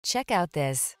Check out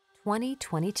this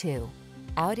 2022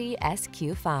 Audi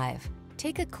SQ5.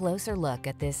 Take a closer look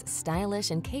at this stylish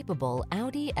and capable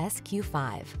Audi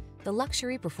SQ5, the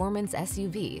luxury performance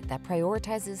SUV that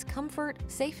prioritizes comfort,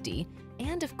 safety,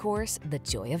 and of course, the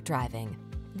joy of driving.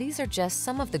 These are just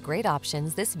some of the great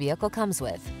options this vehicle comes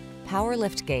with: power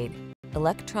liftgate,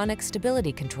 electronic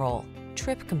stability control,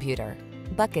 trip computer,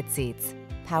 bucket seats,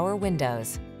 power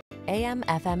windows,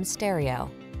 AM/FM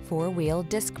stereo, four-wheel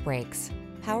disc brakes,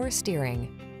 power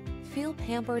steering. Feel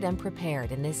pampered and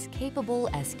prepared in this capable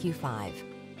SQ5.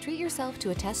 Treat yourself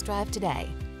to a test drive today.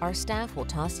 Our staff will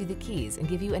toss you the keys and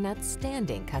give you an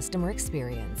outstanding customer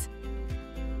experience.